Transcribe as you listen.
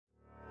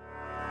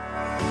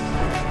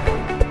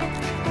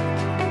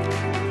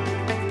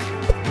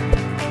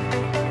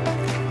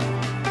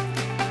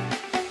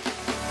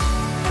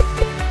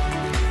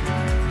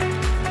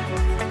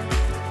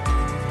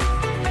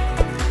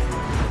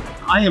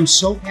I am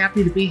so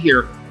happy to be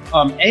here.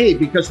 A,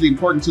 because of the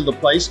importance of the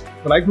place,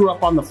 but I grew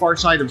up on the far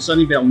side of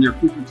Sunnyvale near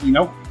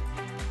Cupertino.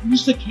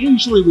 Just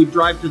occasionally we'd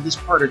drive to this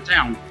part of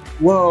town.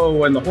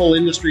 Whoa, and the whole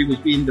industry was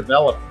being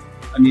developed.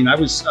 I mean, I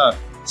was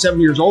 7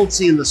 years old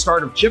seeing the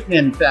start of chip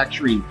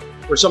manufacturing,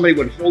 where somebody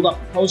would hold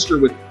up a poster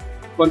with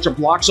a bunch of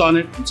blocks on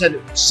it and said,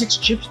 6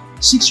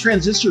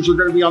 transistors are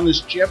going to be on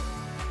this chip.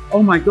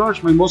 Oh my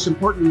gosh, my most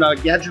important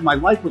gadget in my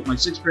life was my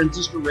 6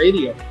 transistor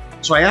radio.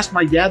 So I asked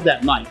my dad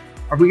that night,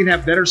 are we gonna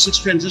have better 6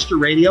 transistor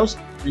radios?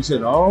 And he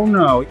said, oh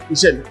no. He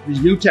said,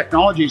 these new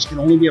technologies can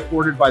only be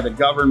afforded by the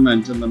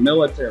government and the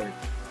military.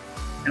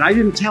 And I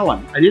didn't tell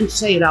him, I didn't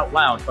say it out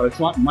loud, but I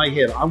thought in my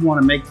head, I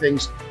wanna make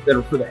things that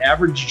are for the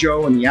average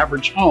Joe and the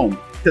average home,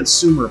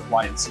 consumer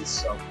appliances.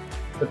 So,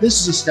 but this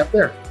is a step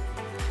there.